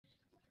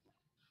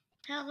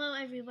Hello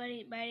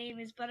everybody, my name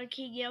is Butter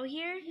King Yo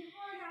here,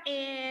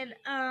 and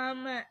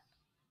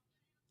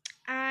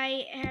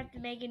I have to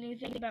make a new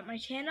thing about my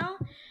channel.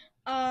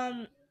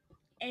 Um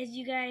as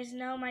you guys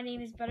know, my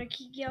name is Butter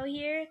King Yo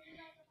here,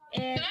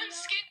 and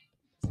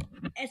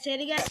say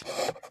it again.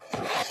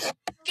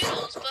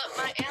 Skittles, but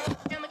my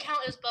Instagram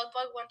account is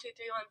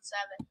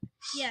bugbug12317.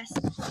 Yes.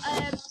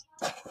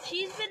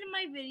 She's been in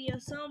my video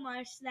so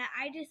much that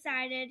I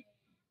decided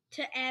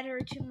to add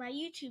her to my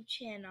YouTube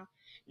channel.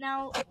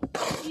 Now,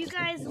 if you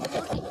guys look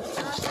up my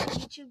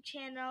YouTube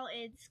channel,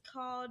 it's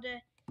called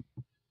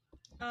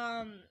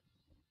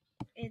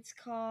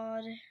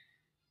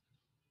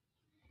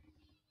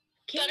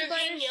King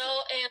Butter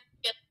Yo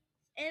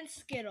and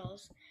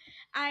Skittles.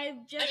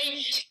 I've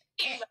just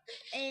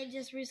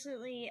just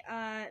recently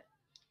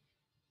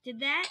did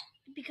that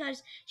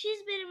because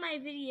she's been in my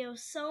video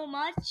so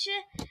much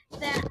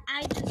that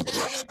I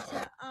decided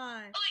to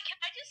Oh wait, can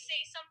I just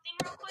say something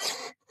real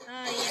quick?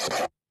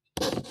 yeah.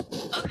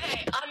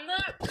 Okay,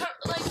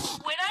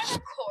 when I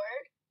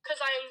record, because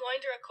I am going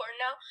to record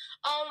now,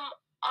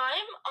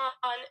 I'm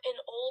on an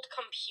old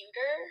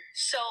computer,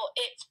 so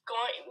it's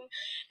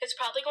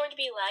probably going to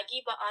be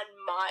laggy, but on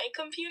my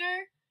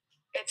computer,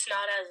 it's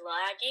not as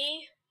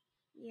laggy.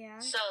 Yeah.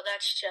 So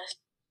that's just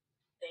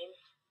a thing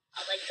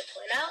I'd like to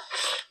point out.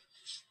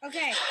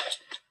 Okay.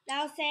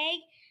 Now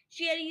saying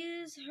she had to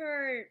use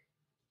her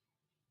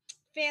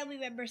family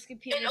member's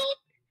computer.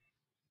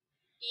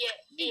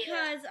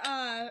 Because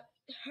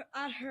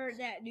on her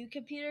that new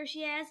computer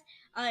she has,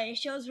 it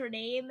shows her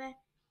name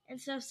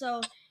and stuff.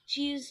 So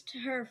she used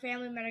her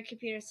family member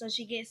computer so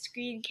she gets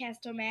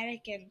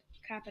Screencast-O-Matic and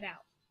crop it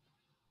out.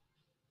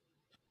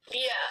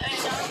 Yeah,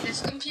 and on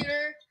this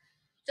computer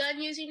that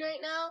I'm using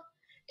right now,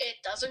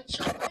 it doesn't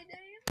show my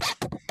name.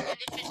 And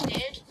if it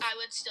did, I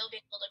would still be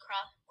able to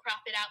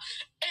crop it out.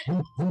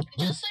 And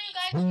just so you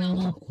guys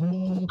know,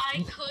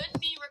 I could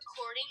be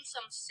recording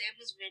some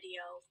Sims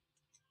video.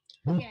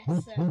 Yes.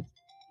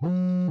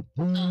 Alright,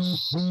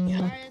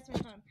 that's my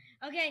phone.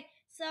 Okay,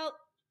 so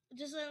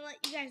just to let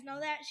you guys know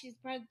that she's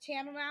part of the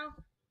channel now.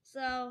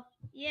 So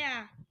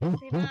yeah,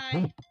 say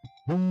bye.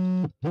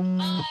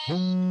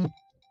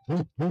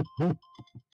 Bye.